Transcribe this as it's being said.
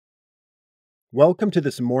Welcome to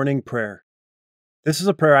this morning prayer. This is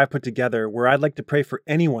a prayer I put together where I'd like to pray for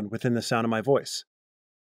anyone within the sound of my voice.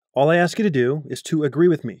 All I ask you to do is to agree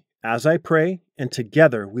with me as I pray, and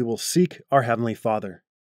together we will seek our Heavenly Father.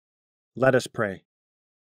 Let us pray.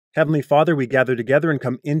 Heavenly Father, we gather together and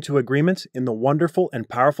come into agreement in the wonderful and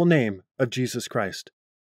powerful name of Jesus Christ.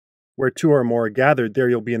 Where two or more are gathered, there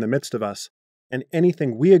you'll be in the midst of us, and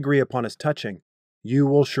anything we agree upon as touching, you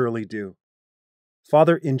will surely do.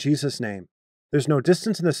 Father, in Jesus' name, there's no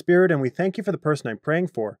distance in the Spirit, and we thank you for the person I'm praying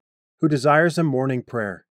for who desires a morning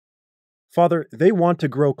prayer. Father, they want to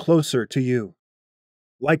grow closer to you.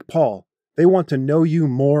 Like Paul, they want to know you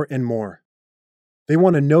more and more. They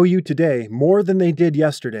want to know you today more than they did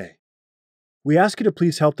yesterday. We ask you to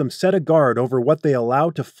please help them set a guard over what they allow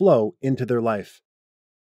to flow into their life.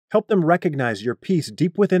 Help them recognize your peace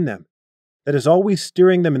deep within them that is always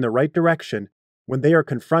steering them in the right direction when they are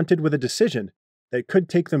confronted with a decision that could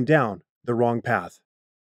take them down the wrong path.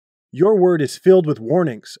 Your word is filled with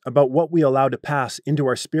warnings about what we allow to pass into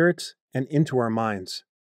our spirits and into our minds.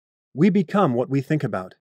 We become what we think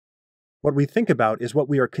about. What we think about is what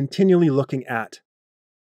we are continually looking at.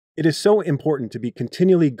 It is so important to be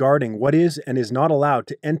continually guarding what is and is not allowed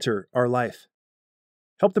to enter our life.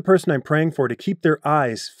 Help the person I'm praying for to keep their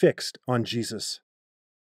eyes fixed on Jesus.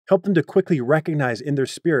 Help them to quickly recognize in their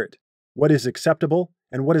spirit what is acceptable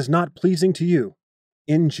and what is not pleasing to you,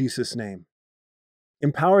 in Jesus' name.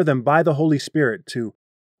 Empower them by the Holy Spirit to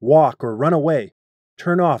walk or run away,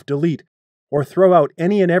 turn off, delete, or throw out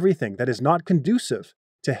any and everything that is not conducive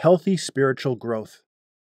to healthy spiritual growth.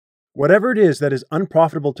 Whatever it is that is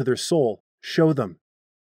unprofitable to their soul, show them.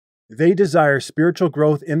 They desire spiritual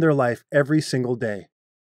growth in their life every single day.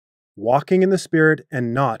 Walking in the Spirit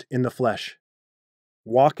and not in the flesh.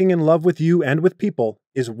 Walking in love with you and with people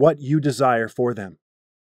is what you desire for them.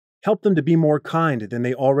 Help them to be more kind than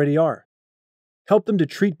they already are. Help them to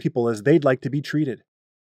treat people as they'd like to be treated.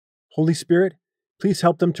 Holy Spirit, please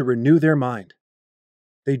help them to renew their mind.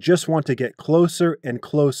 They just want to get closer and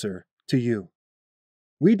closer to you.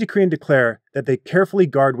 We decree and declare that they carefully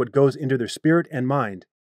guard what goes into their spirit and mind,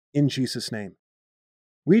 in Jesus' name.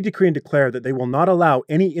 We decree and declare that they will not allow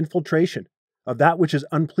any infiltration of that which is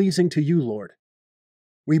unpleasing to you, Lord.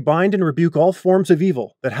 We bind and rebuke all forms of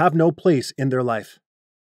evil that have no place in their life.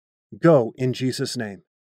 Go in Jesus' name.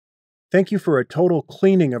 Thank you for a total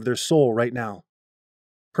cleaning of their soul right now.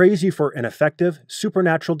 Praise you for an effective,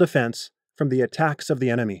 supernatural defense from the attacks of the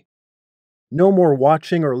enemy. No more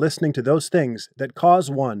watching or listening to those things that cause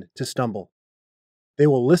one to stumble. They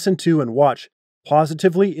will listen to and watch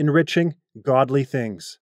positively enriching, godly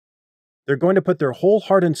things. They're going to put their whole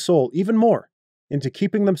heart and soul even more into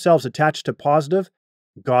keeping themselves attached to positive,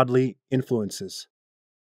 godly influences.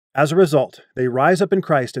 As a result, they rise up in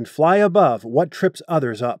Christ and fly above what trips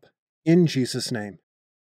others up, in Jesus' name.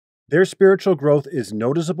 Their spiritual growth is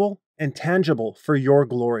noticeable and tangible for your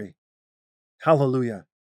glory. Hallelujah.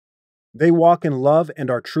 They walk in love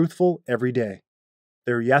and are truthful every day.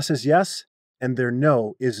 Their yes is yes, and their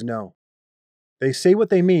no is no. They say what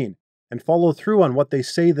they mean and follow through on what they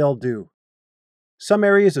say they'll do. Some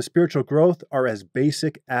areas of spiritual growth are as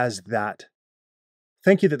basic as that.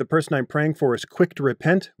 Thank you that the person I'm praying for is quick to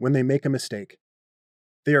repent when they make a mistake.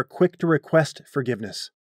 They are quick to request forgiveness.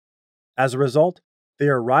 As a result, they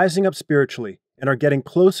are rising up spiritually and are getting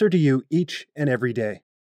closer to you each and every day.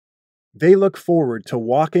 They look forward to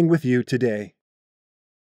walking with you today.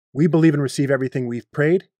 We believe and receive everything we've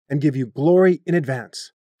prayed and give you glory in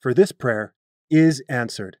advance, for this prayer is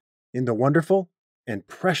answered. In the wonderful and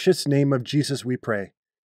precious name of Jesus we pray.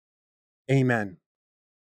 Amen.